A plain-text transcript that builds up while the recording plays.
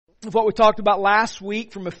of what we talked about last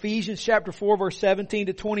week from Ephesians chapter 4 verse 17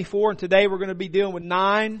 to 24. And today we're going to be dealing with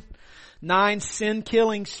nine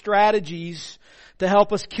sin-killing strategies to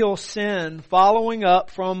help us kill sin, following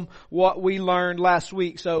up from what we learned last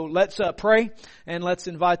week. So let's pray and let's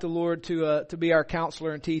invite the Lord to be our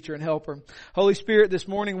counselor and teacher and helper. Holy Spirit, this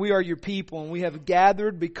morning we are your people and we have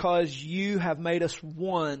gathered because you have made us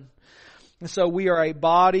one. And so we are a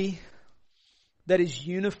body that is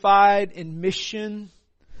unified in mission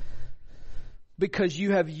because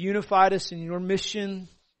you have unified us in your mission.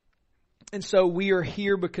 And so we are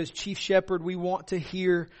here because, Chief Shepherd, we want to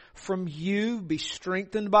hear from you, be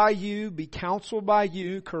strengthened by you, be counseled by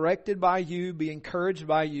you, corrected by you, be encouraged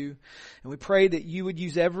by you. And we pray that you would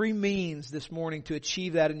use every means this morning to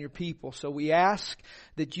achieve that in your people. So we ask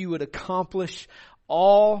that you would accomplish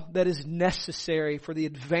all that is necessary for the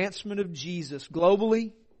advancement of Jesus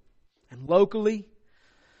globally and locally,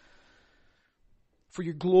 for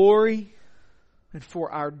your glory and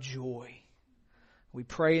for our joy. We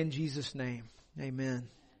pray in Jesus' name. Amen.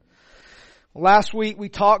 Well, last week we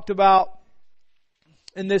talked about,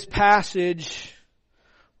 in this passage,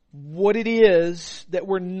 what it is that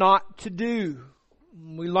we're not to do.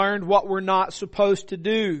 We learned what we're not supposed to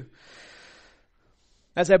do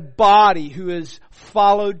as a body who has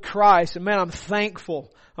followed Christ. And man, I'm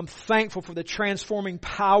thankful. I'm thankful for the transforming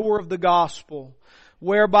power of the gospel,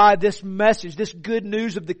 whereby this message, this good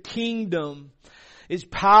news of the kingdom, is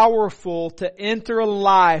powerful to enter a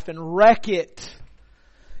life and wreck it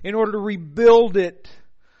in order to rebuild it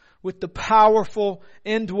with the powerful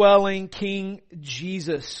indwelling King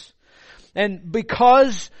Jesus. And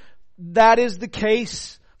because that is the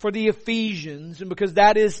case for the Ephesians, and because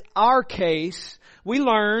that is our case, we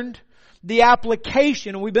learned the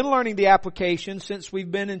application, and we've been learning the application since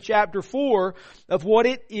we've been in chapter 4 of what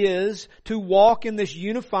it is to walk in this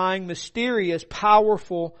unifying, mysterious,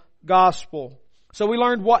 powerful gospel. So we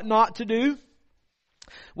learned what not to do.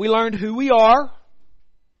 We learned who we are.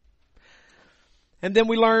 And then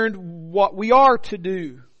we learned what we are to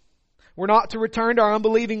do. We're not to return to our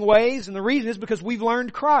unbelieving ways. And the reason is because we've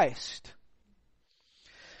learned Christ.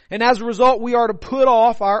 And as a result, we are to put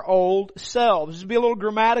off our old selves. This will be a little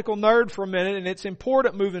grammatical nerd for a minute, and it's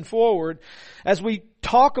important moving forward. As we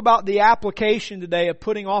talk about the application today of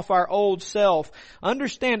putting off our old self,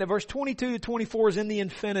 understand that verse 22 to 24 is in the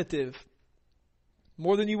infinitive.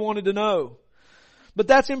 More than you wanted to know. But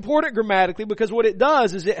that's important grammatically because what it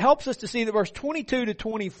does is it helps us to see that verse 22 to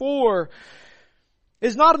 24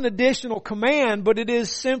 is not an additional command, but it is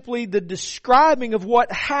simply the describing of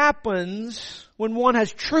what happens when one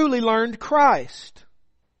has truly learned Christ.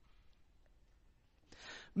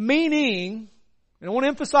 Meaning, and I want to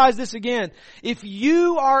emphasize this again, if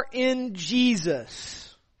you are in Jesus,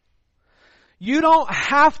 you don't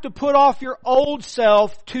have to put off your old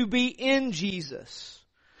self to be in Jesus.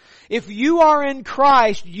 If you are in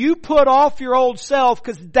Christ, you put off your old self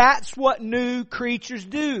because that's what new creatures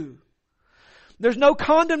do. There's no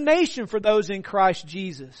condemnation for those in Christ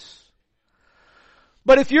Jesus.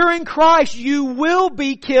 But if you're in Christ, you will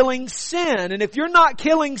be killing sin. And if you're not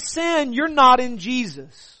killing sin, you're not in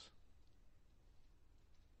Jesus.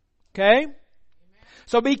 Okay?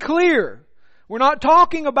 So be clear. We're not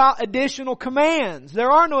talking about additional commands. There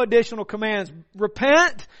are no additional commands.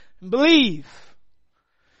 Repent and believe.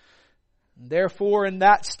 Therefore, in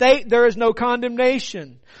that state, there is no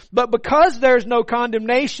condemnation. But because there's no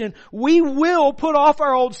condemnation, we will put off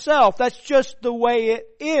our old self. That's just the way it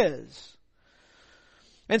is.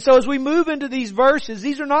 And so as we move into these verses,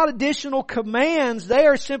 these are not additional commands. They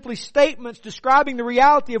are simply statements describing the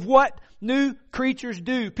reality of what new creatures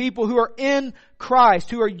do. People who are in Christ,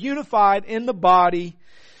 who are unified in the body.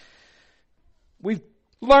 We've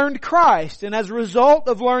learned Christ. And as a result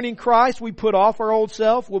of learning Christ, we put off our old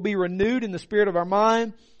self. We'll be renewed in the spirit of our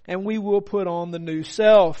mind. And we will put on the new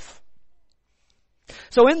self.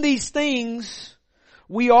 So in these things,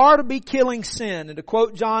 we are to be killing sin. And to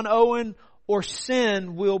quote John Owen, or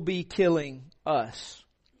sin will be killing us.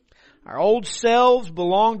 Our old selves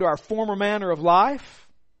belong to our former manner of life.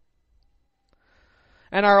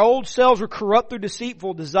 And our old selves are corrupt through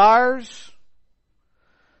deceitful desires.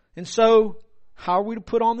 And so, how are we to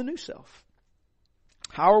put on the new self?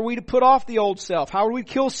 How are we to put off the old self? How are we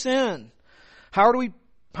to kill sin? How are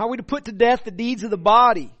we to put to death the deeds of the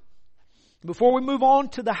body? Before we move on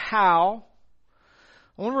to the how,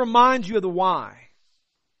 I want to remind you of the why,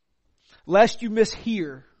 lest you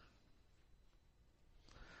mishear.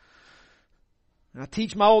 And I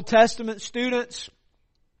teach my Old Testament students,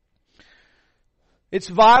 it's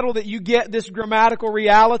vital that you get this grammatical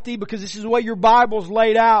reality because this is the way your Bible's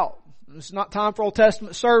laid out. It's not time for Old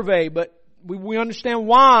Testament survey, but we understand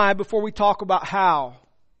why before we talk about how.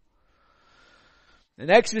 In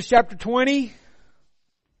Exodus chapter 20,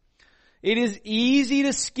 it is easy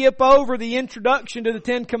to skip over the introduction to the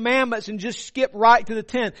Ten Commandments and just skip right to the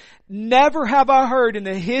 10. Never have I heard in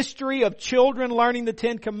the history of children learning the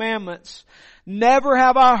Ten Commandments, never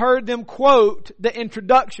have I heard them quote the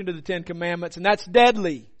introduction to the Ten Commandments, and that's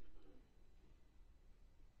deadly.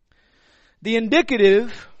 The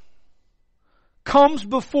indicative comes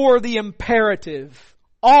before the imperative.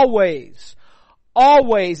 Always.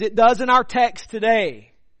 Always. It does in our text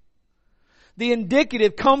today. The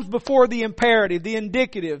indicative comes before the imperative. The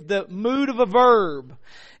indicative, the mood of a verb,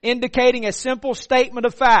 indicating a simple statement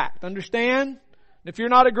of fact. Understand? If you're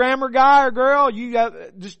not a grammar guy or girl,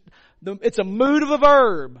 it's a mood of a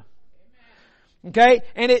verb. Okay?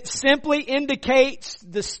 And it simply indicates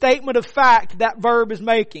the statement of fact that verb is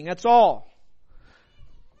making. That's all.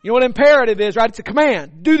 You know what imperative is, right? It's a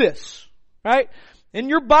command. Do this. Right? In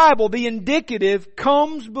your Bible, the indicative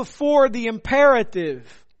comes before the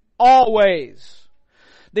imperative. Always.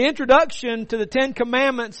 The introduction to the Ten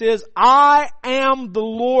Commandments is, I am the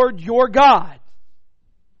Lord your God.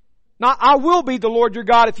 Not, I will be the Lord your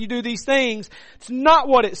God if you do these things. It's not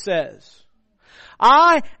what it says.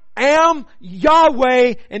 I am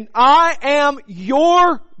Yahweh and I am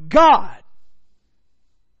your God,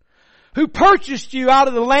 who purchased you out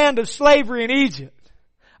of the land of slavery in Egypt.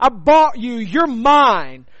 I bought you. You're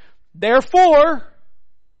mine. Therefore,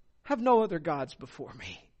 have no other gods before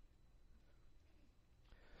me.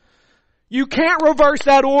 You can't reverse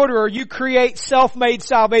that order or you create self-made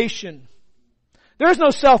salvation. There's no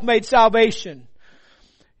self-made salvation.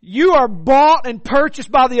 You are bought and purchased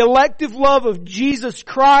by the elective love of Jesus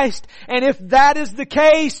Christ. And if that is the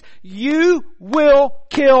case, you will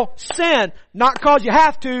kill sin. Not because you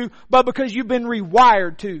have to, but because you've been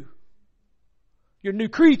rewired to. You're a new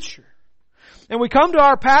creature. And we come to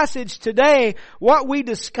our passage today, what we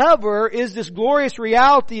discover is this glorious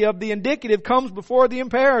reality of the indicative comes before the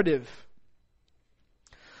imperative.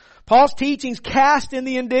 Paul's teachings cast in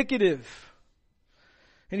the indicative.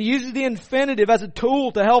 And he uses the infinitive as a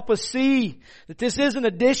tool to help us see that this isn't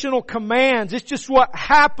additional commands. It's just what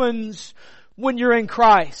happens when you're in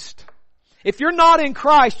Christ. If you're not in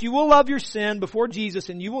Christ, you will love your sin before Jesus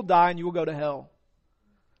and you will die and you will go to hell.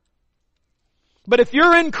 But if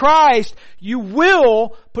you're in Christ, you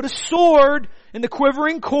will put a sword in the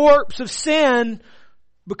quivering corpse of sin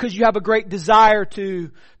because you have a great desire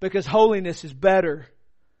to, because holiness is better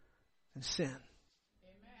than sin.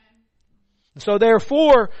 Amen. So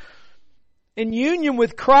therefore, in union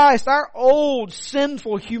with Christ, our old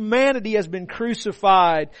sinful humanity has been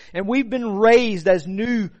crucified and we've been raised as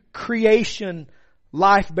new creation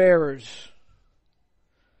life bearers.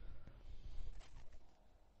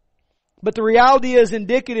 But the reality is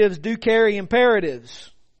indicatives do carry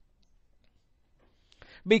imperatives.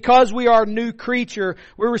 Because we are a new creature,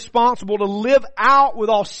 we're responsible to live out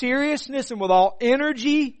with all seriousness and with all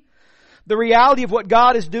energy the reality of what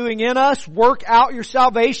God is doing in us. Work out your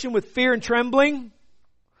salvation with fear and trembling.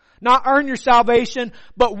 Not earn your salvation,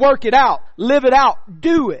 but work it out. Live it out.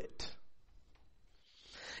 Do it.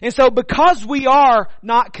 And so because we are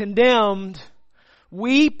not condemned,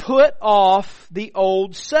 we put off the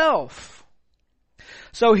old self.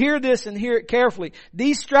 So hear this and hear it carefully.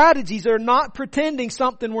 These strategies are not pretending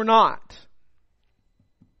something we're not.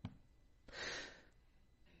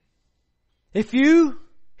 If you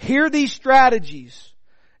hear these strategies,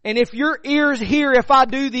 and if your ears hear, if I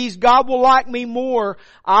do these, God will like me more,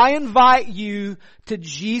 I invite you to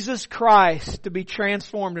Jesus Christ to be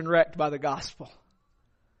transformed and wrecked by the gospel.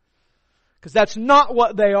 Because that's not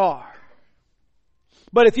what they are.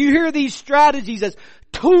 But if you hear these strategies as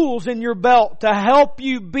tools in your belt to help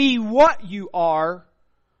you be what you are,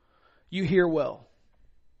 you hear well.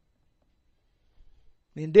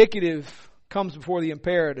 The indicative comes before the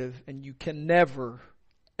imperative, and you can never,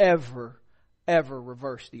 ever, ever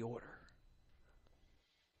reverse the order.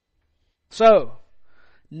 So,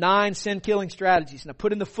 9 sin-killing strategies. Now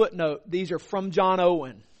put in the footnote, these are from John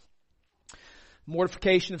Owen.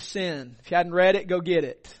 Mortification of sin. If you hadn't read it, go get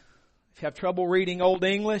it. If you have trouble reading Old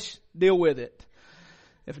English, deal with it.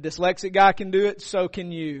 If a dyslexic guy can do it, so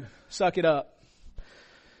can you. Suck it up.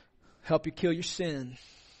 Help you kill your sin.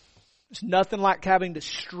 There's nothing like having to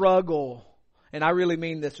struggle. And I really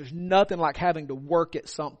mean this. There's nothing like having to work at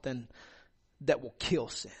something that will kill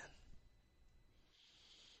sin.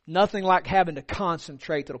 Nothing like having to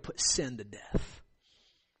concentrate that'll put sin to death.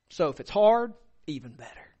 So if it's hard, even better.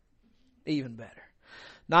 Even better.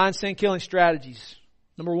 9 sin-killing strategies.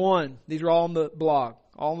 Number 1, these are all on the blog.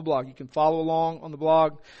 All on the blog. You can follow along on the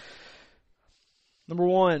blog. Number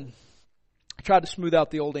 1, I tried to smooth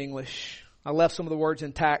out the old English. I left some of the words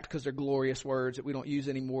intact because they're glorious words that we don't use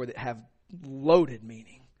anymore that have loaded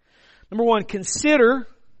meaning. Number one, consider,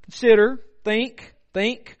 think.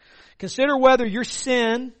 Consider whether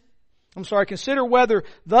consider whether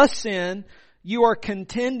the sin you are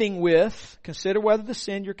contending with, consider whether the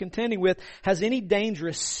sin you're contending with has any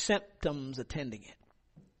dangerous symptoms attending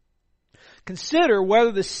it. Consider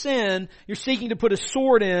whether the sin you're seeking to put a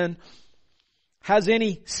sword in has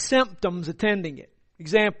any symptoms attending it.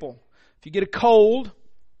 Example, if you get a cold,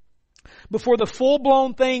 before the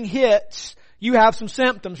full-blown thing hits, you have some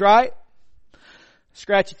symptoms, right?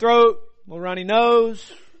 Scratchy throat, a little runny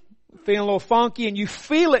nose, feeling a little funky, and you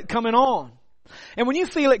feel it coming on. And when you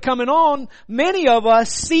feel it coming on, many of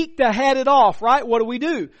us seek to head it off, right? What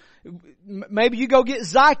do? Maybe you go get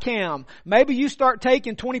Zicam. Maybe you start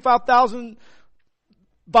taking 25,000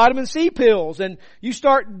 vitamin C pills, and you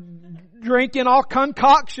start drinking all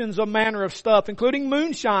concoctions of manner of stuff, including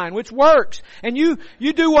moonshine, which works. And you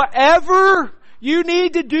do whatever you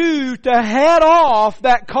need to do to head off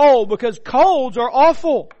that cold, because colds are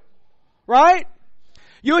awful, right?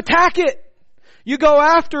 You attack it. You go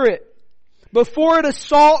after it. Before it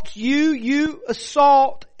assaults you, you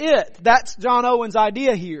assault it. That's John Owen's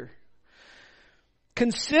idea here.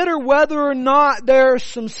 Consider whether or not there are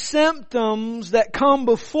some symptoms that come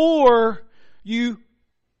before you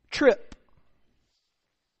trip.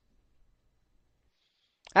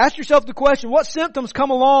 Ask yourself the question, what symptoms come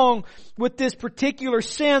along with this particular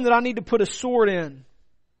sin that I need to put a sword in?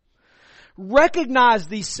 Recognize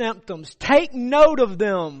these symptoms. Take note of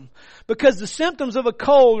them. Because the symptoms of a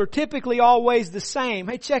cold are typically always the same.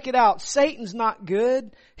 Hey, check it out. Satan's not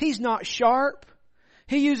good. He's not sharp.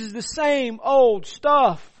 He uses the same old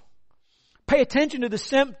stuff. Pay attention to the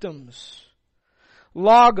symptoms.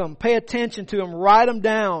 Log them. Pay attention to them. Write them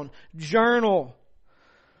down. Journal.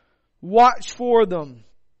 Watch for them.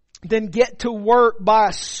 Then get to work by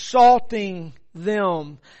assaulting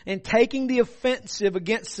them and taking the offensive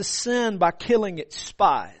against the sin by killing its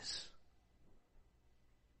spies.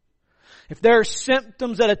 If there are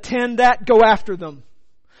symptoms that attend that, go after them.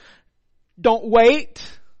 Don't wait.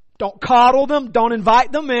 Don't coddle them. Don't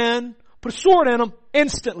invite them in. Put a sword in them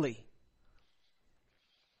instantly.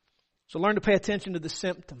 So learn to pay attention to the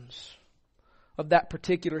symptoms of that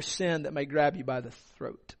particular sin that may grab you by the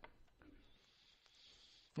throat.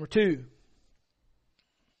 Number two,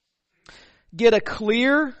 get a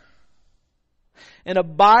clear and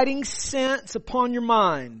abiding sense upon your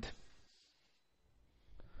mind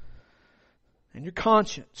and your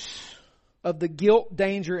conscience of the guilt,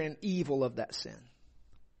 danger, and evil of that sin.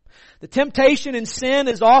 The temptation in sin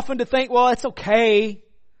is often to think, well, it's okay.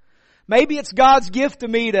 Maybe it's God's gift to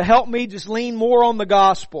me to help me just lean more on the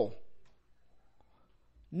gospel.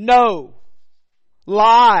 No.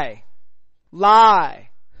 Lie.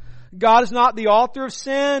 God is not the author of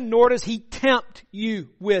sin, nor does He tempt you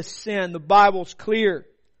with sin. The Bible's clear.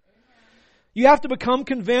 You have to become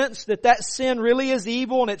convinced that that sin really is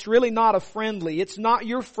evil and it's really not a friendly. It's not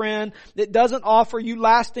your friend. It doesn't offer you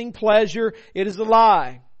lasting pleasure. It is a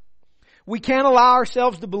lie. We can't allow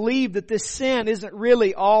ourselves to believe that this sin isn't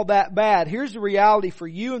really all that bad. Here's the reality for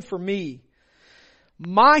you and for me.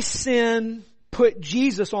 My sin put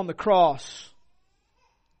Jesus on the cross.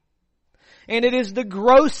 And it is the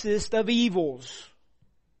grossest of evils.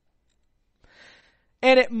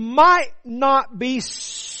 And it might not be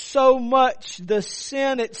so much the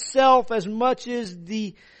sin itself as much as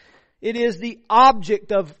it is the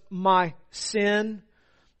object of my sin.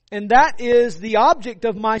 And that is, the object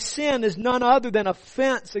of my sin is none other than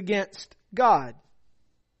offense against God.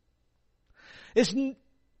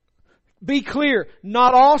 Be clear,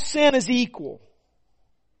 not all sin is equal.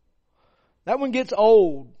 That one gets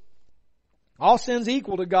old. All sin's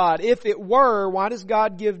equal to God. If it were, why does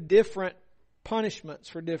God give different punishments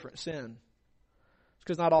for different sin? It's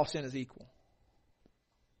because not all sin is equal.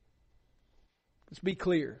 Let's be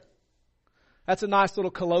clear. That's a nice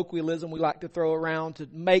little colloquialism we like to throw around to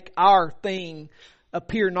make our thing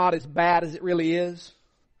appear not as bad as it really is.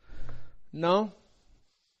 No,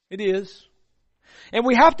 it is. And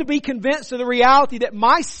we have to be convinced of the reality that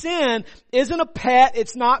my sin isn't a pet.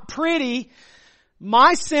 It's not pretty.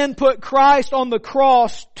 My sin put Christ on the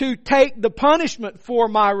cross to take the punishment for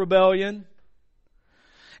my rebellion.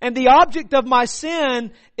 And the object of my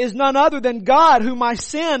sin is none other than God, who my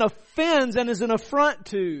sin offends and is an affront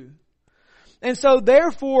to. And so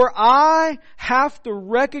therefore I have to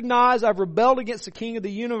recognize I've rebelled against the King of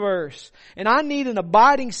the universe. And I need an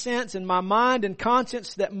abiding sense in my mind and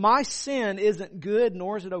conscience that my sin isn't good,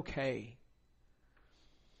 nor is it okay.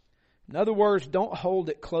 In other words, don't hold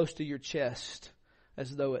it close to your chest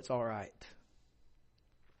as though it's all right.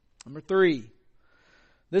 Number 3.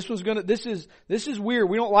 This is weird.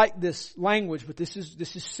 We don't like this language, but this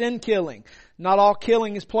is sin killing. Not all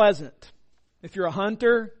killing is pleasant. If you're a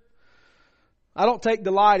hunter, I don't take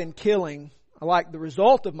delight in killing. I like the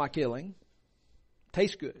result of my killing.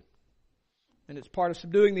 Tastes good. And it's part of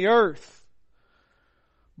subduing the earth.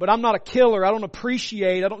 But I'm not a killer. I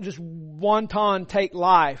don't just wanton take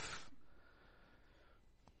life.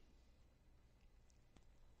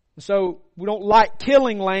 So we don't like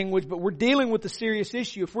killing language, but we're dealing with a serious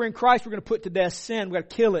issue. If we're in Christ, we're going to put to death sin. We've got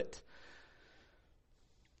to kill it.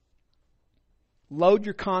 Load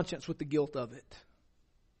your conscience with the guilt of it.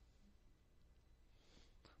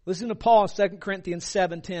 Listen to Paul in 2 Corinthians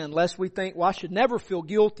 7:10. Lest we think, well, I should never feel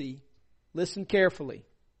guilty. Listen carefully.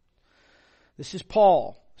 This is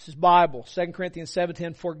Paul. This is Bible. 2 Corinthians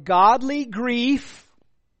 7:10. For godly grief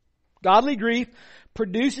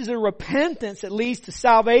produces a repentance that leads to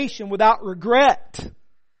salvation without regret.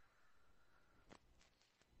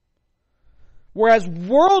 Whereas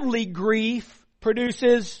worldly grief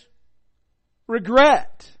produces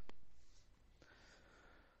regret.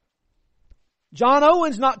 John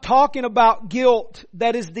Owen's not talking about guilt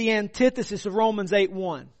that is the antithesis of Romans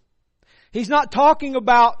 8:1. He's not talking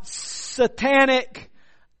about satanic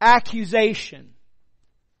accusation.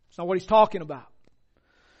 That's not what he's talking about.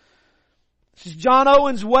 This is John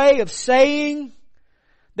Owen's way of saying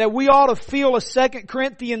that we ought to feel a 2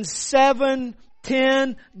 Corinthians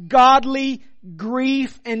 7:10 godly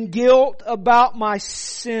grief and guilt about my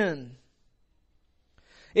sin.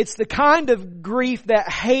 It's the kind of grief that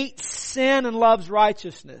hates sin and loves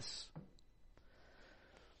righteousness.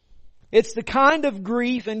 It's the kind of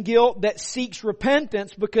grief and guilt that seeks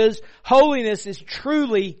repentance because holiness is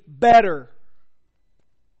truly better.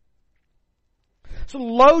 So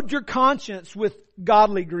load your conscience with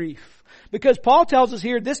godly grief. Because Paul tells us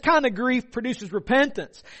here, this kind of grief produces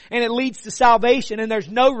repentance and it leads to salvation and there's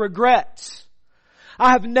no regrets.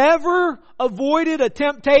 I have never avoided a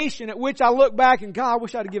temptation at which I look back and, God, I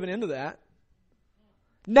wish I'd have given in to that.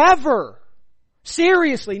 Never.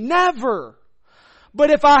 Seriously, never. But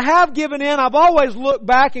if I have given in, I've always looked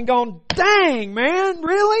back and gone, dang, man,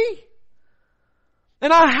 really?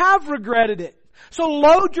 And I have regretted it. So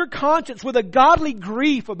load your conscience with a godly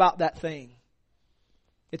grief about that thing.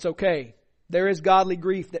 It's okay. There is godly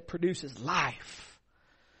grief that produces life.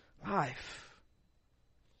 Life.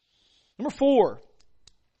 Number 4.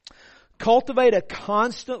 Cultivate a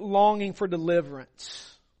constant longing for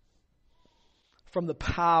deliverance from the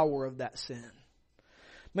power of that sin.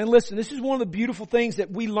 Man, listen, this is one of the beautiful things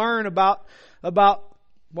that we learn about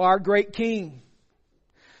our great King.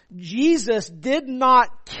 Jesus did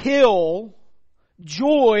not kill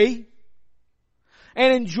joy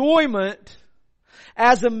and enjoyment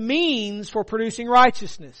as a means for producing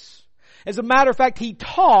righteousness. As a matter of fact, He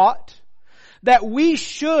taught that we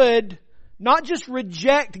should not just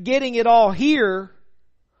reject getting it all here,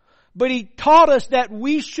 but He taught us that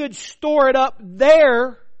we should store it up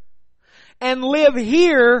there and live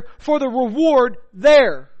here for the reward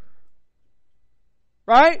there.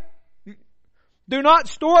 Right? Do not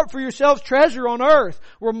store up for yourselves treasure on earth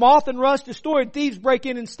where moth and rust destroy and thieves break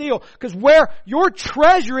in and steal. Because where your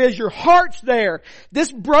treasure is, your heart's there.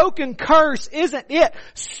 This broken curse isn't it.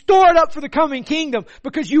 Store it up for the coming kingdom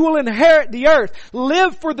because you will inherit the earth.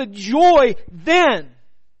 Live for the joy then.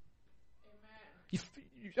 You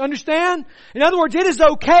understand? In other words, it is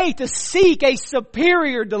okay to seek a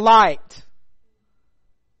superior delight.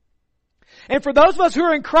 And for those of us who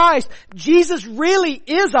are in Christ, Jesus really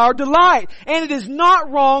is our delight. And it is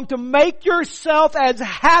not wrong to make yourself as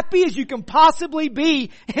happy as you can possibly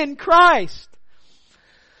be in Christ.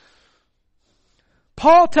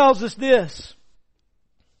 Paul tells us this,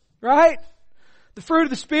 right? The fruit of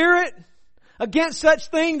the Spirit, against such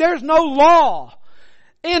thing there's no law.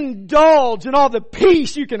 Indulge in all the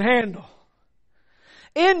peace you can handle.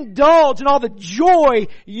 Indulge in all the joy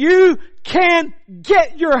you can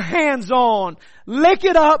get your hands on. Lick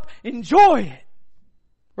it up, enjoy it.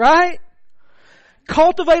 Right?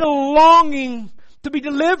 Cultivate a longing to be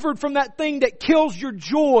delivered from that thing that kills your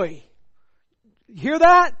joy. Hear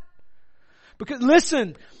that? Because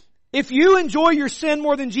listen, if you enjoy your sin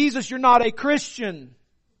more than Jesus, you're not a Christian.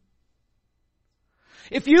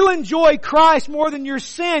 If you enjoy Christ more than your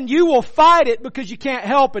sin, you will fight it because you can't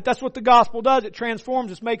help it. That's what the gospel does. It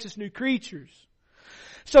transforms us, makes us new creatures.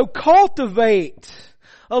 So cultivate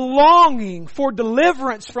a longing for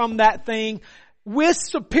deliverance from that thing with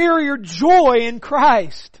superior joy in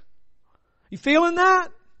Christ. You feeling that?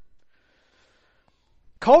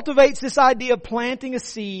 Cultivates this idea of planting a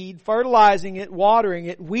seed, fertilizing it, watering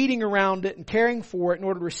it, weeding around it, and caring for it in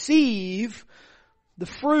order to receive the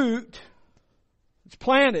fruit, it's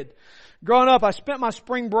planted. Growing up, I spent my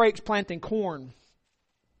spring breaks planting corn.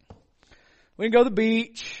 We didn't go to the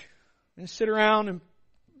beach and sit around and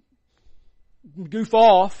goof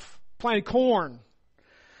off, planted corn.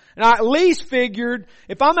 And I at least figured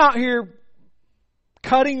if I'm out here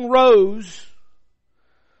cutting rows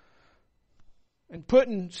and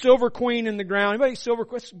putting Silver Queen in the ground, anybody Silver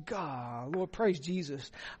Queen? God, Lord, praise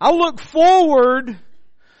Jesus. I look forward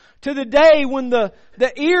to the day when the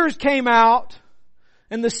ears came out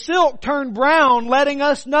and the silk turned brown, letting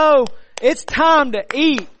us know it's time to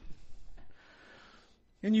eat.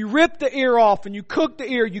 And you rip the ear off and you cook the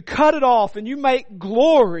ear, you cut it off and you make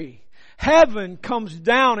glory. Heaven comes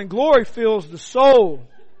down and glory fills the soul.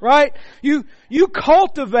 Right? You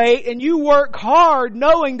cultivate and you work hard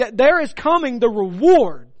knowing that there is coming the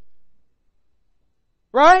reward.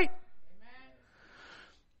 Right?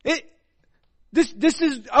 This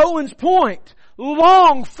is Owen's point.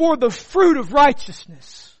 Long for the fruit of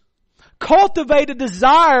righteousness. Cultivate a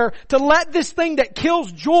desire to let this thing that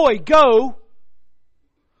kills joy go.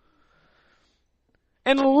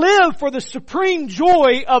 And live for the supreme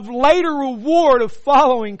joy of later reward of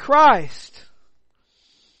following Christ.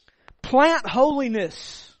 Plant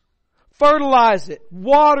holiness. Fertilize it.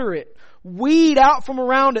 Water it. Weed out from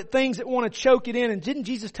around it things that want to choke it in. And didn't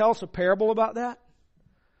Jesus tell us a parable about that?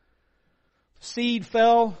 Seed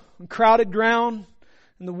fell on crowded ground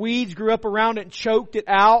and the weeds grew up around it and choked it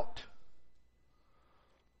out.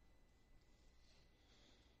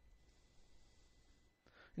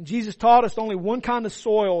 And Jesus taught us only one kind of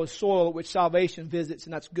soil is soil at which salvation visits,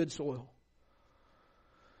 and that's good soil.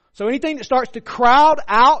 So anything that starts to crowd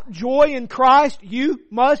out joy in Christ, you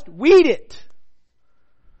must weed it.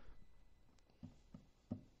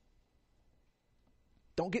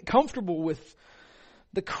 Don't get comfortable with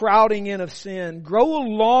the crowding in of sin. Grow a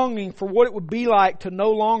longing for what it would be like to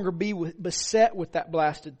no longer be beset with that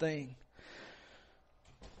blasted thing.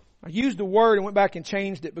 I used the word and went back and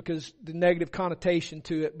changed it because the negative connotation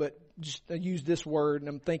to it, but just I used this word and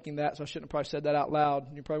I'm thinking that, so I shouldn't have probably said that out loud.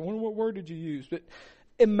 And you're probably wondering, what word did you use? But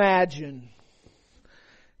imagine.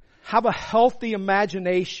 Have a healthy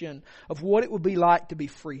imagination of what it would be like to be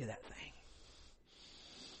free of that thing.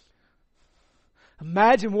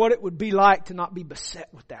 Imagine what it would be like to not be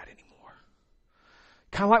beset with that anymore.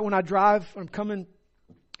 Kind of like when I drive, I'm coming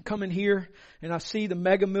here and I see the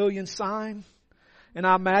Mega Millions sign. And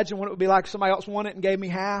I imagine what it would be like if somebody else won it and gave me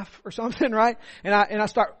half or something, right? And I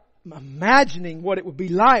start imagining what it would be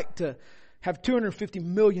like to have $250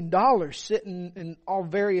 million sitting in all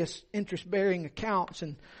various interest-bearing accounts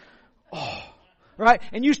and, right?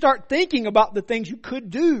 And you start thinking about the things you could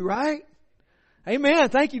do, right? Amen.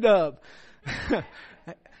 Thank you, Dub.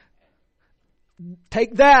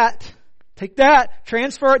 Take that,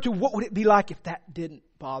 transfer it to what would it be like if that didn't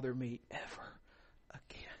bother me ever.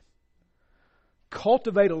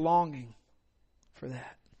 Cultivate a longing for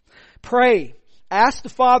that. Pray. Ask the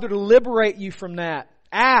Father to liberate you from that.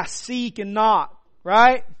 Ask, seek, and knock.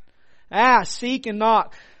 Right? Ask, seek, and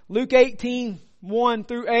knock. Luke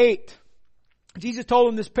 18:1-8. Jesus told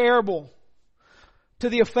them this parable to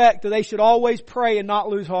the effect that they should always pray and not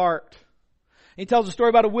lose heart. He tells a story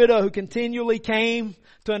about a widow who continually came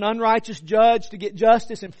to an unrighteous judge to get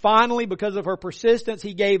justice, and finally, because of her persistence,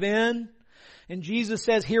 he gave in. And Jesus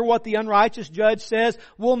says, hear what the unrighteous judge says.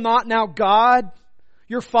 Will not now God,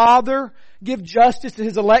 your Father, give justice to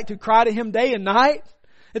His elect who cry to Him day and night?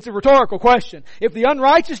 It's a rhetorical question. If the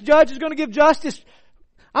unrighteous judge is going to give justice,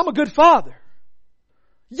 I'm a good Father.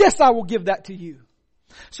 Yes, I will give that to you.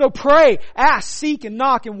 So pray, ask, seek, and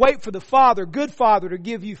knock, and wait for the Father, good Father, to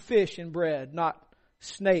give you fish and bread, not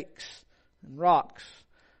snakes and rocks,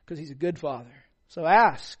 because He's a good Father. So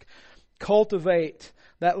ask, cultivate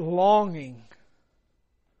that longing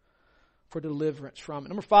for deliverance from it.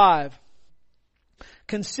 Number 5,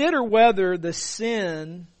 consider whether the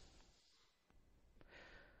sin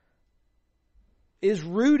is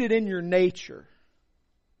rooted in your nature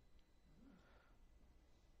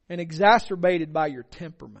and exacerbated by your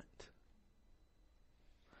temperament.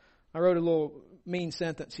 I wrote a little mean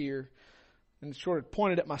sentence here and sort of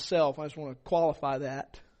pointed at myself. I just want to qualify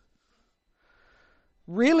that.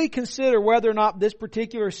 Really consider whether or not this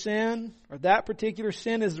particular sin or that particular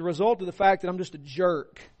sin is the result of the fact that I'm just a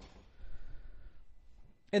jerk.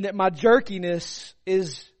 And that my jerkiness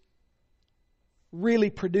is really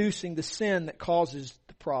producing the sin that causes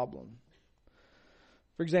the problem.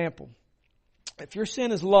 For example, if your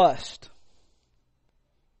sin is lust,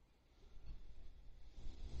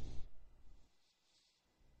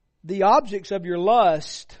 the objects of your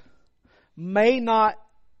lust may not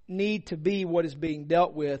need to be what is being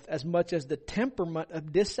dealt with as much as the temperament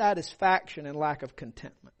of dissatisfaction and lack of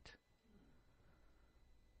contentment.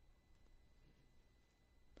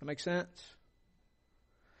 That makes sense?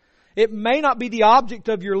 It may not be the object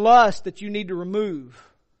of your lust that you need to remove.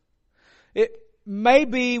 It may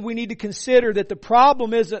be we need to consider that the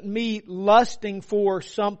problem isn't me lusting for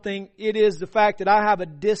something. It is the fact that I have a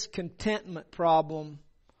discontentment problem.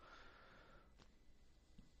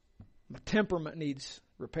 My temperament needs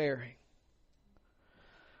repairing.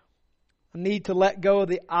 I need to let go of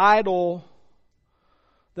the idol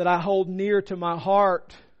that I hold near to my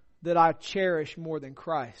heart that I cherish more than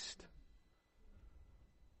Christ.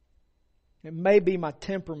 It may be my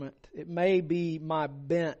temperament. It may be my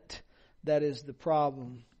bent that is the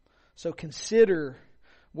problem. So consider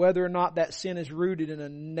whether or not that sin is rooted in a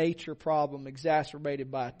nature problem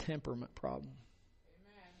exacerbated by a temperament problem.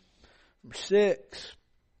 Amen. Number 6.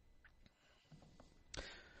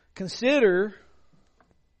 Consider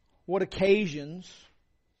what occasions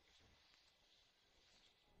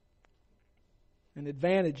and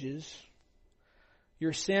advantages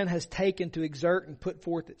your sin has taken to exert and put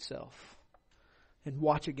forth itself, and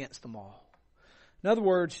watch against them all. In other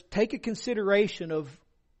words, take a consideration of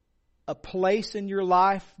a place in your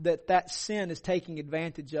life that sin is taking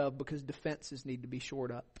advantage of because defenses need to be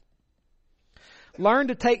shored up. Learn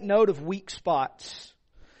to take note of weak spots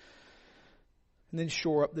and then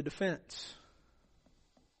shore up the defense.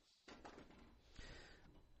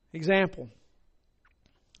 Example.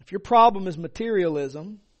 If your problem is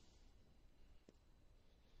materialism,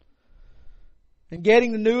 and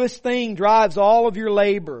getting the newest thing drives all of your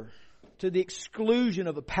labor to the exclusion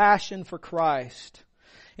of a passion for Christ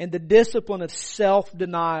and the discipline of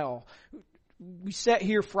self-denial. We sat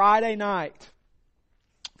here Friday night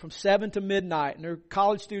from 7 to midnight, and there are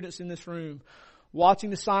college students in this room watching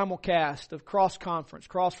the simulcast of Cross Conference,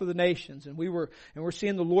 Cross for the Nations, and we're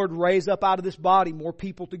seeing the Lord raise up out of this body more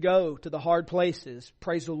people to go to the hard places.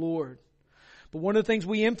 Praise the Lord. But one of the things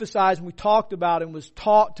we emphasized and we talked about and was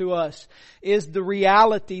taught to us is the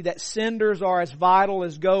reality that senders are as vital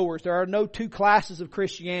as goers. There are no two classes of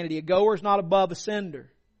Christianity. A goer is not above a sender.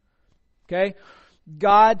 Okay?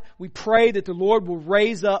 God, we pray that the Lord will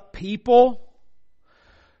raise up people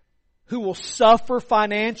who will suffer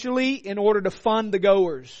financially in order to fund the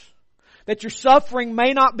goers. That your suffering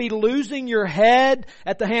may not be losing your head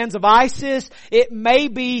at the hands of ISIS. It may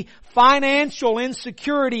be financial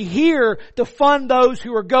insecurity here to fund those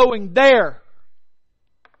who are going there.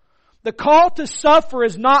 The call to suffer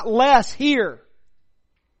is not less here.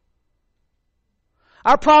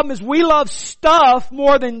 Our problem is we love stuff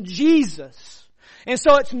more than Jesus. And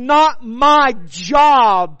so it's not my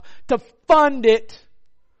job to fund it.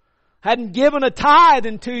 Hadn't given a tithe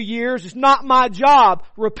in 2 years. It's not my job.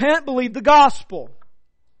 Repent, believe the gospel.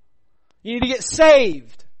 You need to get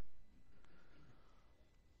saved.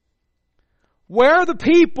 Where are the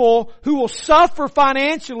people who will suffer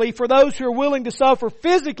financially for those who are willing to suffer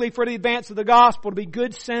physically for the advance of the gospel to be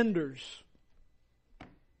good senders?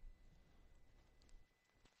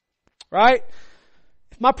 Right?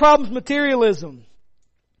 If my problem is materialism,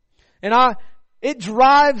 and it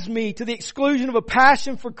drives me to the exclusion of a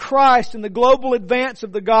passion for Christ and the global advance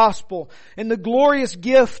of the gospel and the glorious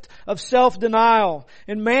gift of self-denial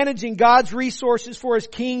and managing God's resources for His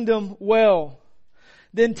kingdom well.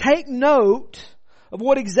 Then take note of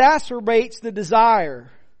what exacerbates the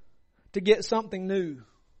desire to get something new.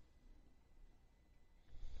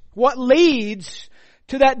 What leads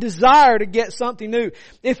to that desire to get something new?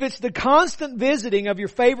 If it's the constant visiting of your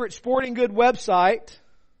favorite sporting good website,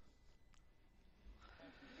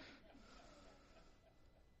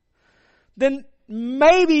 then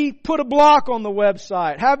maybe put a block on the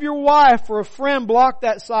website. Have your wife or a friend block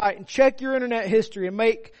that site and check your internet history and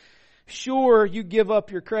make sure you give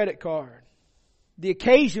up your credit card. The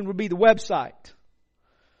occasion would be the website.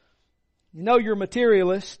 You know you're a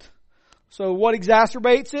materialist. So what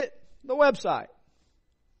exacerbates it? The website.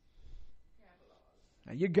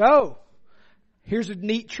 There you go. Here's a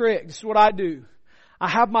neat trick. This is what I do. I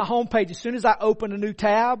have my homepage. As soon as I open a new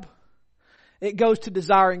tab, it goes to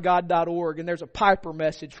desiringgod.org and there's a Piper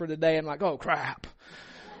message for the day. I'm like, oh crap.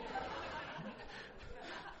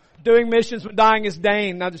 Doing missions but dying is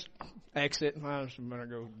Dane. And I just exit. I just better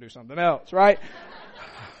go do something else, right?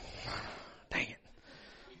 Dang it.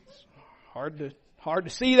 It's hard to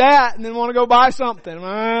see that and then want to go buy something.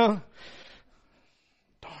 Well,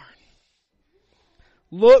 darn.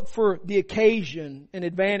 Look for the occasion and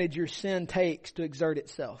advantage your sin takes to exert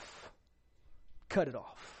itself. Cut it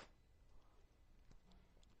off.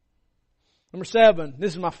 Number 7,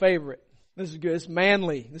 this is my favorite. This is good. It's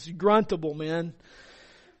manly. This is gruntable, man.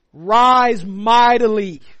 Rise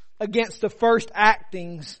mightily against the first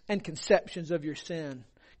actings and conceptions of your sin.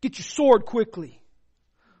 Get your sword quickly.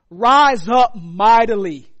 Rise up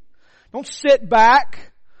mightily. Don't sit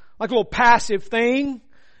back like a little passive thing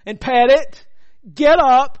and pet it. Get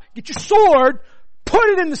up, get your sword, put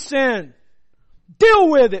it into sin. Deal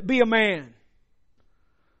with it, be a man.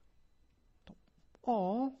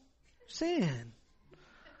 Oh, sin.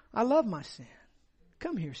 I love my sin.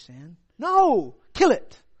 Come here, sin. No, kill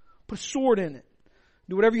it. Put a sword in it.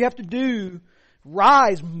 Do whatever you have to do.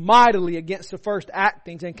 Rise mightily against the first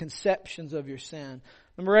actings and conceptions of your sin.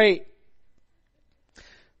 Number 8.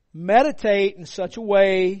 Meditate in such a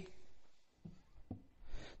way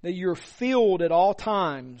that you're filled at all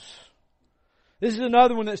times. This is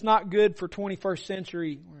another one that's not good for 21st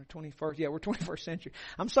century. We're 21st century.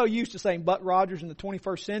 I'm so used to saying Buck Rogers in the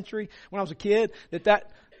 21st century when I was a kid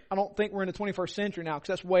that I don't think we're in the 21st century now because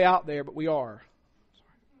that's way out there, but we are.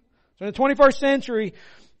 So in the 21st century,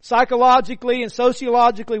 psychologically and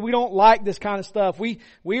sociologically, we don't like this kind of stuff. We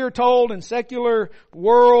are told in secular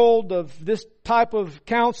world of this type of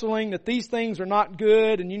counseling that these things are not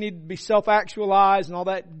good and you need to be self-actualized and all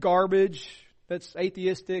that garbage that's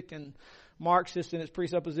atheistic and Marxist in its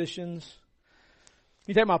presuppositions.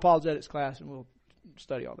 You take my apologetics class and we'll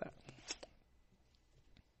study all that.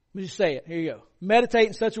 Let me just say it. Here you go. Meditate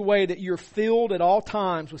in such a way that you're filled at all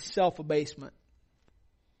times with self-abasement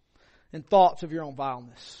and thoughts of your own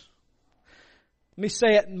vileness. Let me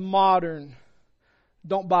say it in modern.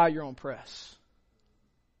 Don't buy your own press.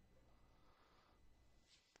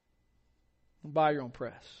 Don't buy your own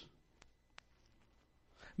press.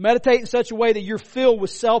 Meditate in such a way that you're filled with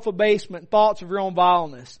self-abasement and thoughts of your own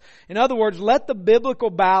vileness. In other words, let the biblical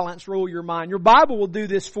balance rule your mind. Your Bible will do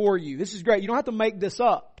this for you. This is great. You don't have to make this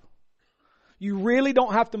up. You really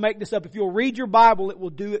don't have to make this up. If you'll read your Bible, it will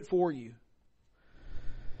do it for you.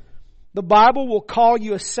 The Bible will call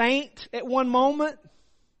you a saint at one moment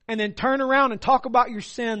and then turn around and talk about your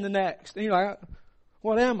sin the next. And you're like,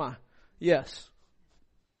 what am I? Yes.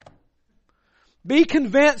 Be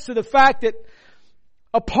convinced of the fact that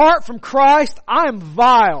apart from Christ, I am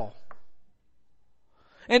vile.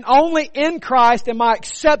 And only in Christ am I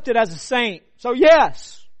accepted as a saint. So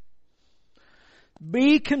yes,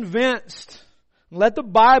 be convinced. Let the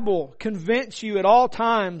Bible convince you at all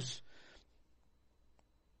times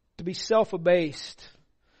to be self-abased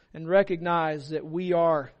and recognize that we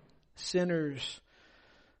are sinners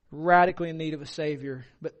radically in need of a Savior.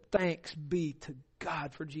 But thanks be to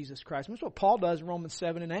God for Jesus Christ. That's what Paul does in Romans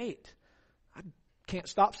 7 and 8. I can't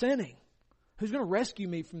stop sinning. Who's going to rescue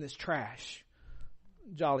me from this trash?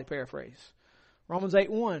 Jolly paraphrase. Romans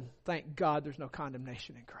 8:1. Thank God there's no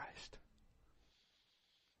condemnation in Christ.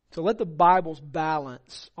 So let the Bible's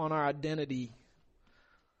balance on our identity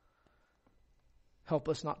help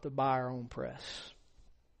us not to buy our own press.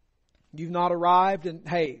 You've not arrived, and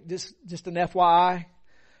hey, just an FYI,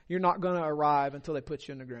 you're not going to arrive until they put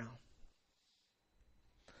you in the ground.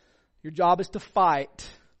 Your job is to fight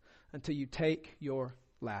until you take your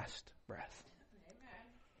last breath. Amen.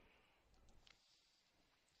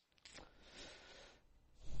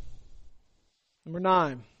 Number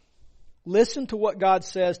 9, listen to what God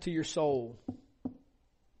says to your soul.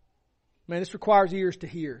 Man, this requires ears to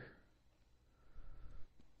hear.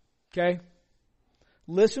 Okay?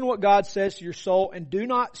 Listen to what God says to your soul and do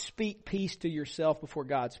not speak peace to yourself before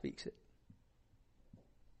God speaks it.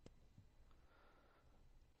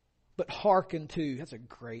 But hearken to, that's a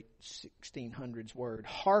great 1600s word.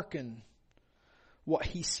 Hearken what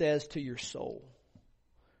He says to your soul.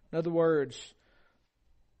 In other words,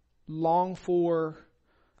 long for,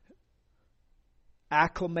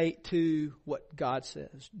 acclimate to what God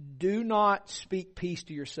says. Do not speak peace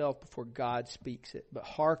to yourself before God speaks it, but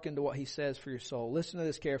hearken to what He says for your soul. Listen to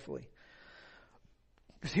this carefully.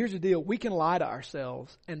 Because here's the deal. We can lie to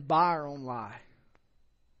ourselves and buy our own lie.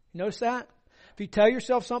 You notice that? If you tell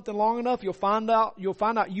yourself something long enough, you'll find out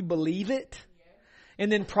you believe it and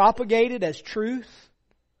then propagate it as truth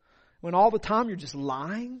when all the time you're just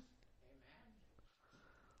lying.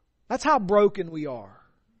 That's how broken we are.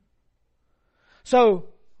 So,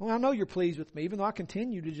 I know you're pleased with me, even though I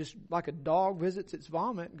continue to just, like a dog visits its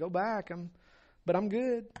vomit, go back. But I'm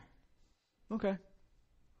good. Okay.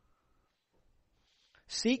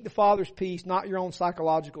 Seek the Father's peace, not your own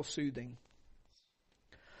psychological soothing.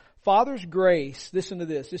 Father's grace, listen to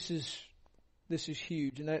this. This is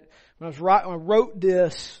huge. And that when I wrote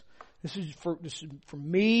this is for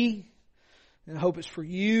me, and I hope it's for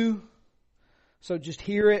you. So just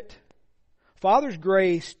hear it. Father's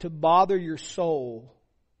grace to bother your soul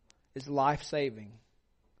is life-saving.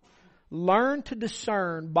 Learn to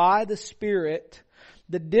discern by the Spirit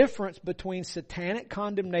the difference between satanic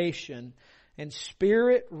condemnation and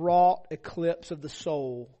Spirit-wrought eclipse of the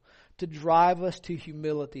soul to drive us to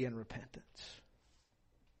humility and repentance.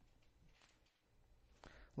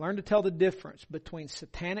 Learn to tell the difference between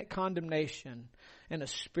satanic condemnation and a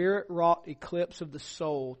Spirit-wrought eclipse of the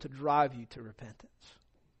soul to drive you to repentance.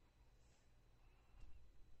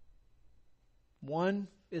 One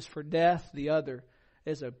is for death, the other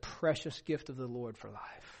is a precious gift of the Lord for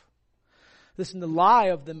life. Listen, the lie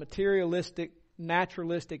of the materialistic,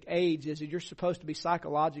 naturalistic age is that you're supposed to be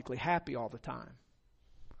psychologically happy all the time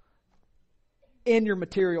in your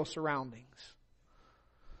material surroundings.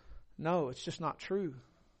 No, it's just not true.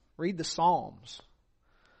 Read the Psalms.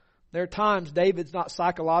 There are times David's not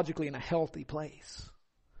psychologically in a healthy place.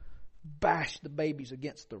 Bash the babies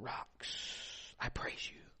against the rocks. I praise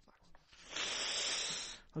you.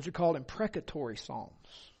 Those are called imprecatory psalms.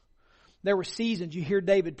 There were seasons you hear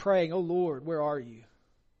David praying, "Oh Lord, where are you?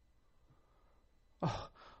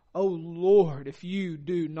 Oh Lord, if you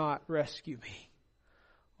do not rescue me.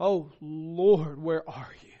 Oh Lord, where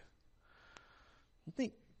are you?"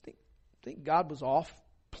 You think God was off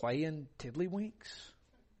playing tiddlywinks?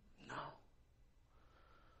 No.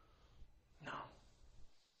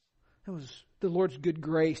 It was the Lord's good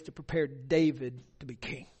grace to prepare David to be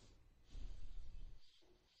king.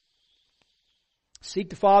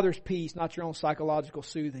 Seek the Father's peace, not your own psychological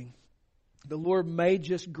soothing. The Lord may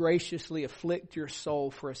just graciously afflict your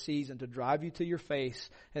soul for a season to drive you to your face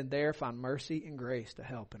and there find mercy and grace to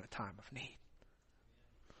help in a time of need.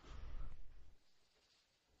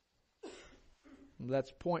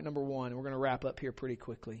 That's point number one. We're going to wrap up here pretty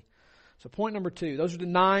quickly. So point number two, those are the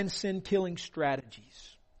 9 sin-killing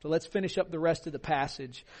strategies. So let's finish up the rest of the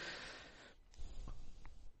passage.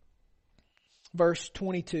 Verse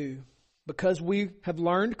 22. Because we have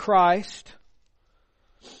learned Christ,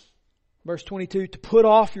 verse 22, to put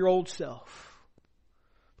off your old self.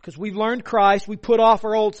 Because we've learned Christ, we put off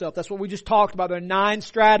our old self. That's what we just talked about. There are 9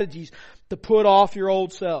 strategies to put off your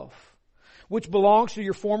old self, which belongs to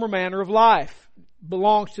your former manner of life.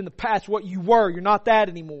 Belongs to the past, what you were. You're not that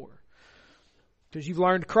anymore. Because you've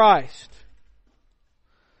learned Christ.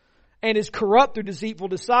 And is corrupt through deceitful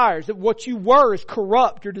desires. That what you were is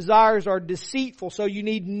corrupt. Your desires are deceitful, so you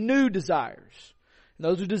need new desires. And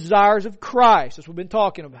those are desires of Christ. That's what we've been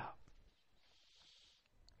talking about.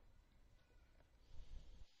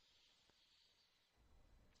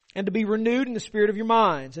 And to be renewed in the spirit of your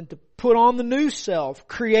minds. And to put on the new self,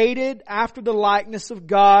 created after the likeness of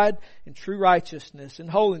God in true righteousness and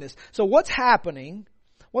holiness. So what's happening?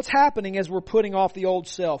 What's happening as we're putting off the old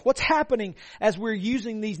self? What's happening as we're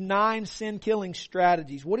using these 9 sin-killing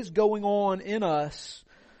strategies? What is going on in us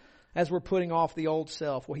as we're putting off the old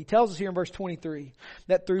self? Well, he tells us here in verse 23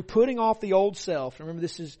 that through putting off the old self, remember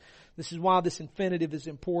this is why this infinitive is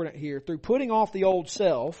important here. Through putting off the old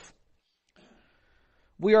self,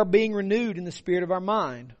 we are being renewed in the spirit of our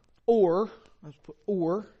mind. Or,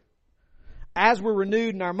 as we're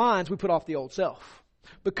renewed in our minds, we put off the old self.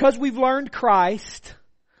 Because we've learned Christ,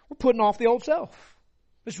 we're putting off the old self.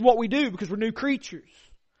 This is what we do because we're new creatures.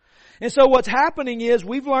 And so what's happening is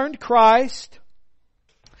we've learned Christ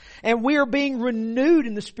and we are being renewed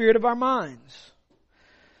in the spirit of our minds.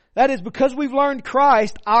 That is, because we've learned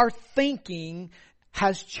Christ, our thinking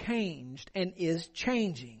has changed and is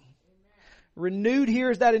changing. Renewed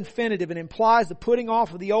here is that infinitive and implies the putting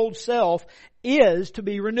off of the old self is to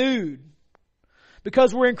be renewed.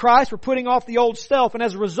 Because we're in Christ, we're putting off the old self, and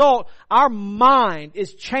as a result, our mind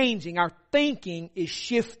is changing, our thinking is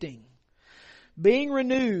shifting. Being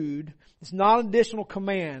renewed is not an additional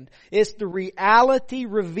command. It's the reality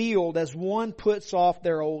revealed as one puts off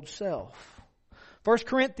their old self. 1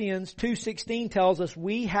 Corinthians 2:16 tells us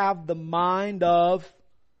we have the mind of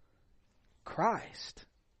Christ.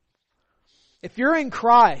 If you're in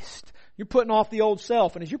Christ, you're putting off the old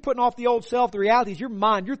self. And as you're putting off the old self, the reality is your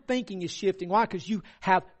mind, your thinking is shifting. Why? Because you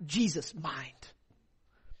have Jesus' mind.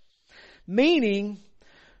 Meaning,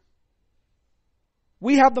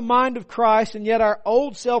 we have the mind of Christ, and yet our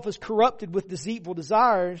old self is corrupted with deceitful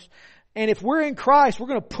desires. And if we're in Christ, we're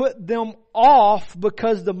going to put them off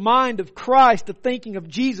because the mind of Christ, the thinking of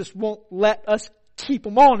Jesus, won't let us keep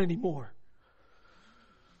them on anymore.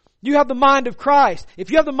 You have the mind of Christ.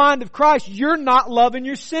 If you have the mind of Christ, you're not loving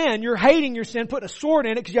your sin. You're hating your sin, putting a sword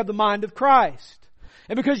in it because you have the mind of Christ.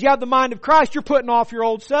 And because you have the mind of Christ, you're putting off your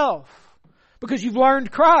old self. Because you've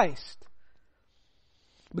learned Christ.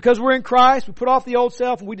 Because we're in Christ, we put off the old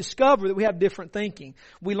self and we discover that we have different thinking.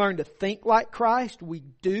 We learn to think like Christ. We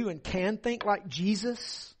do and can think like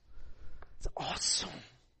Jesus. It's awesome.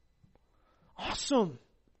 Awesome.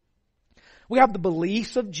 We have the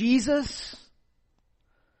beliefs of Jesus.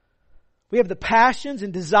 We have the passions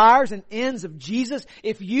and desires and ends of Jesus.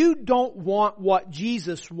 If you don't want what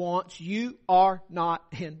Jesus wants, you are not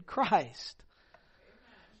in Christ.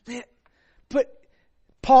 But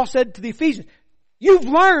Paul said to the Ephesians, you've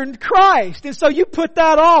learned Christ, and so you put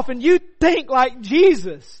that off and you think like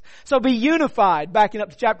Jesus. So be unified, backing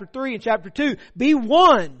up to chapter 3 and chapter 2. Be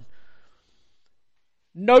one.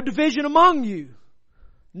 No division among you.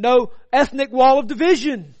 No ethnic wall of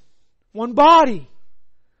division. One body.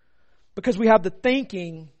 Because we have the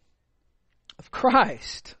thinking of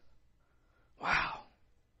Christ. Wow.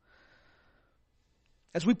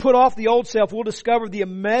 As we put off the old self, we'll discover the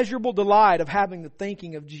immeasurable delight of having the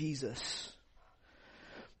thinking of Jesus.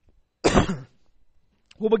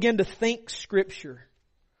 We'll begin to think Scripture,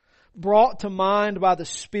 brought to mind by the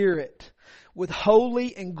Spirit, with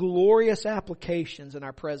holy and glorious applications in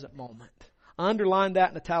our present moment. I underline that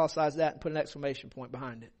and italicize that and put an exclamation point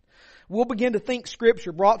behind it. We'll begin to think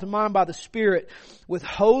Scripture brought to mind by the Spirit with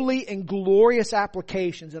holy and glorious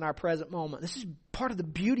applications in our present moment. This is part of the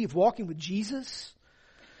beauty of walking with Jesus.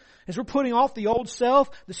 As we're putting off the old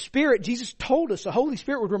self, the Spirit, Jesus told us, the Holy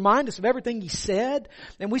Spirit would remind us of everything He said.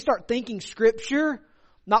 And we start thinking Scripture,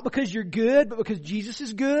 not because you're good, but because Jesus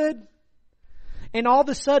is good. And all of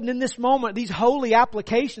a sudden in this moment, these holy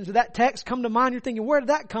applications of that text come to mind. You're thinking, where did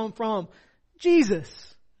that come from? Jesus.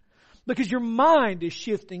 Because your mind is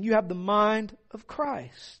shifting. You have the mind of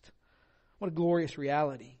Christ. What a glorious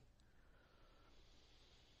reality.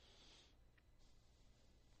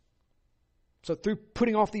 So through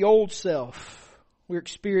putting off the old self, we're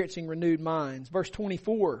experiencing renewed minds. Verse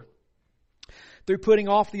 24. Through putting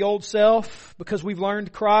off the old self, because we've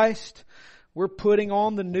learned Christ, we're putting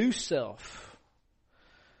on the new self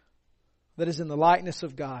that is in the likeness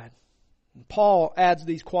of God. And Paul adds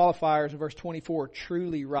these qualifiers in verse 24,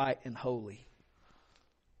 truly right and holy.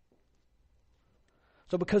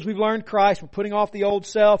 So because we've learned Christ, we're putting off the old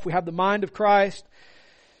self, we have the mind of Christ,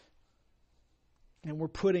 and we're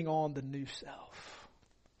putting on the new self.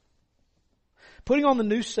 Putting on the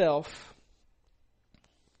new self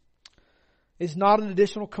is not an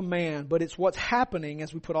additional command, but it's what's happening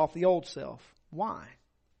as we put off the old self. Why?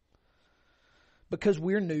 Because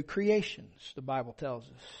we're new creations, the Bible tells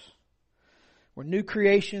us. We're new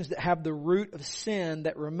creations that have the root of sin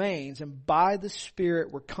that remains. And by the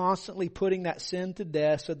Spirit, we're constantly putting that sin to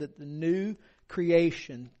death so that the new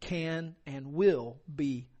creation can and will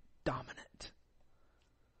be dominant.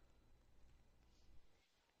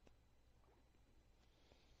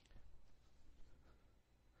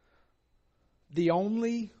 The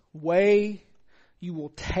only way you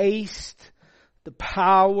will taste the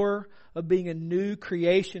power of being a new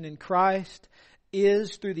creation in Christ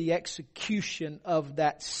is through the execution of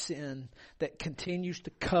that sin that continues to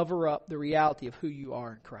cover up the reality of who you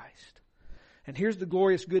are in Christ. And here's the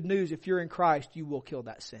glorious good news. If you're in Christ, you will kill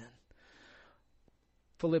that sin.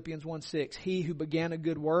 Philippians 1:6, He who began a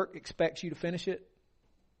good work expects you to finish it.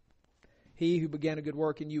 He who began a good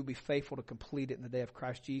work in you will be faithful to complete it in the day of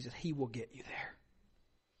Christ Jesus. He will get you there.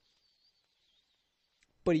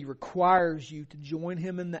 But He requires you to join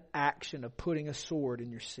Him in the action of putting a sword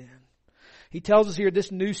in your sin. He tells us here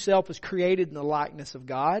this new self is created in the likeness of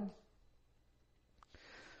God.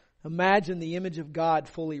 Imagine the image of God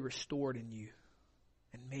fully restored in you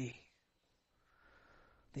and me.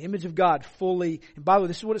 The image of God fully, and by the way,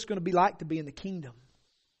 this is what it's going to be like to be in the kingdom.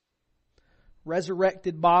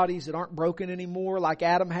 Resurrected bodies that aren't broken anymore like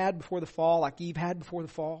Adam had before the fall, like Eve had before the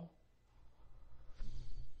fall.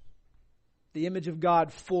 The image of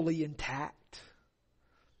God fully intact.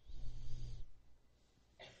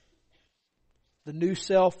 The new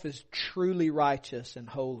self is truly righteous and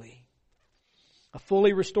holy. A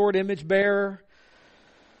fully restored image bearer.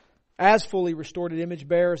 As fully restored image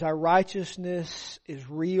bearers, our righteousness is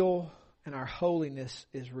real and our holiness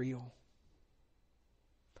is real.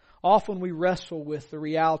 Often we wrestle with the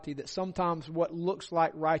reality that sometimes what looks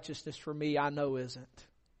like righteousness for me, I know isn't.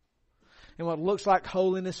 And what looks like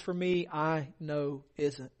holiness for me, I know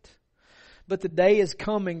isn't. But the day is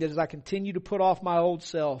coming that as I continue to put off my old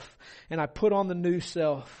self and I put on the new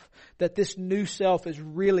self, that this new self is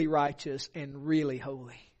really righteous and really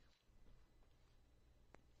holy.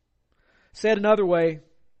 Said another way,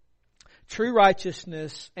 true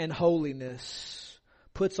righteousness and holiness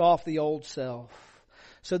puts off the old self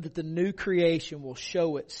so that the new creation will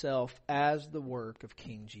show itself as the work of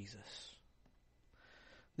King Jesus.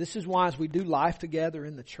 This is why as we do life together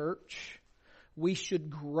in the church, we should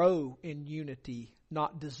grow in unity,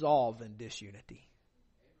 not dissolve in disunity.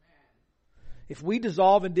 If we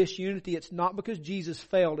dissolve in disunity, it's not because Jesus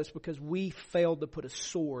failed, it's because we failed to put a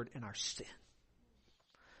sword in our sin.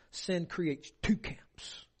 Sin creates two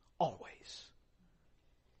camps, Always.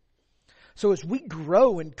 So as we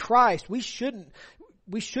grow in Christ, we shouldn't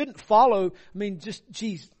follow,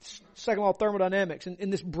 second law of thermodynamics.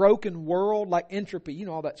 In this broken world, like entropy, you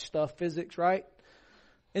know all that stuff, physics, right?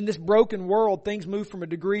 In this broken world, things move from a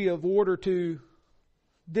degree of order to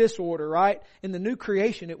disorder, right? In the new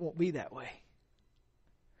creation, it won't be that way.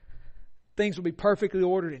 Things will be perfectly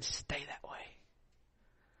ordered and stay that way.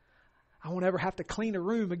 I won't ever have to clean a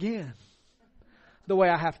room again the way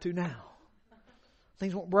I have to now.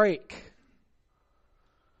 Things won't break.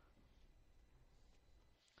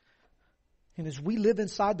 And as we live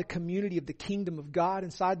inside the community of the kingdom of God,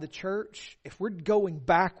 inside the church, if we're going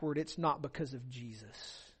backward, it's not because of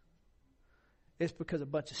Jesus. It's because a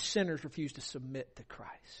bunch of sinners refuse to submit to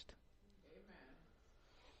Christ. Amen.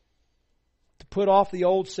 To put off the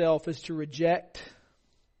old self is to reject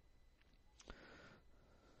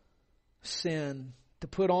sin. To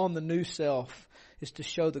put on the new self is to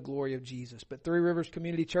show the glory of Jesus. But Three Rivers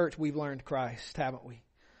Community Church, we've learned Christ, haven't we?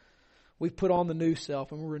 We've put on the new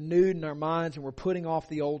self and we're renewed in our minds and we're putting off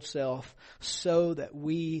the old self so that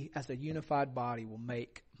we as a unified body will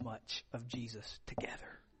make much of Jesus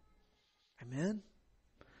together. Amen?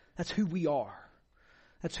 That's who we are.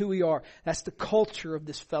 That's who we are. That's the culture of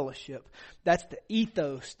this fellowship. That's the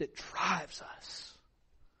ethos that drives us.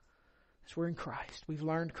 As we're in Christ. We've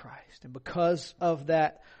learned Christ. And because of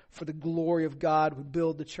that, for the glory of God, we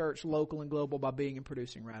build the church local and global by being and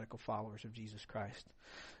producing radical followers of Jesus Christ.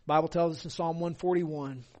 The Bible tells us in Psalm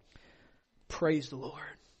 141, praise the Lord.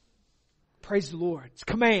 Praise the Lord. It's a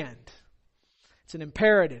command. It's an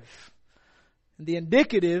imperative. And the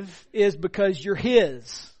indicative is because you're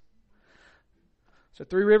His. So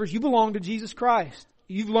Three Rivers, you belong to Jesus Christ.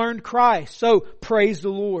 You've learned Christ. So praise the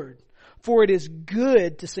Lord. For it is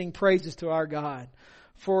good to sing praises to our God.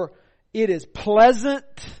 For it is pleasant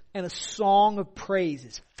and a song of praise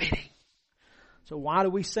is fitting. So why do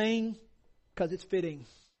we sing? Because it's fitting.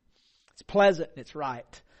 It's pleasant and it's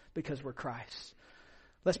right because we're Christ.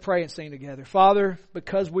 Let's pray and sing together. Father,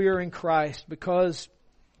 because we are in Christ, because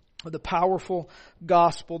of the powerful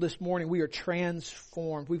gospel this morning, we are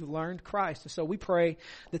transformed. We've learned Christ. And so we pray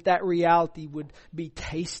that that reality would be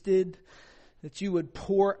tasted, that you would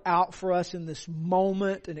pour out for us in this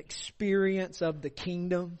moment an experience of the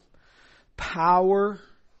kingdom, power,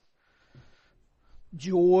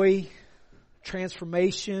 joy,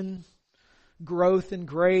 transformation, growth in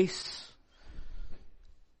grace,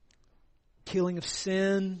 killing of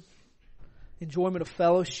sin, enjoyment of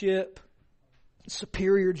fellowship,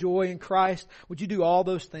 superior joy in Christ. Would you do all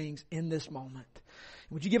those things in this moment?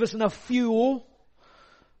 Would you give us enough fuel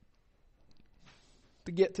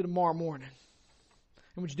to get to tomorrow morning?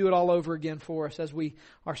 And would you do it all over again for us as we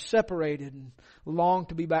are separated and long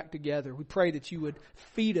to be back together? We pray that you would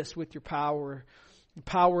feed us with your power, the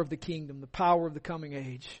power of the kingdom, the power of the coming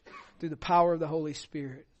age, through the power of the Holy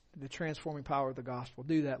Spirit, the transforming power of the gospel.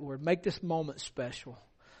 Do that, Lord. Make this moment special.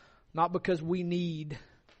 Not because we need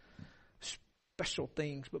special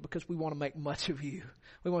things, but because we want to make much of you.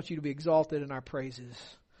 We want you to be exalted in our praises.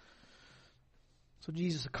 So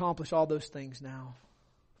Jesus, accomplish all those things now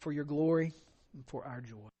for your glory and for our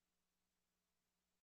joy.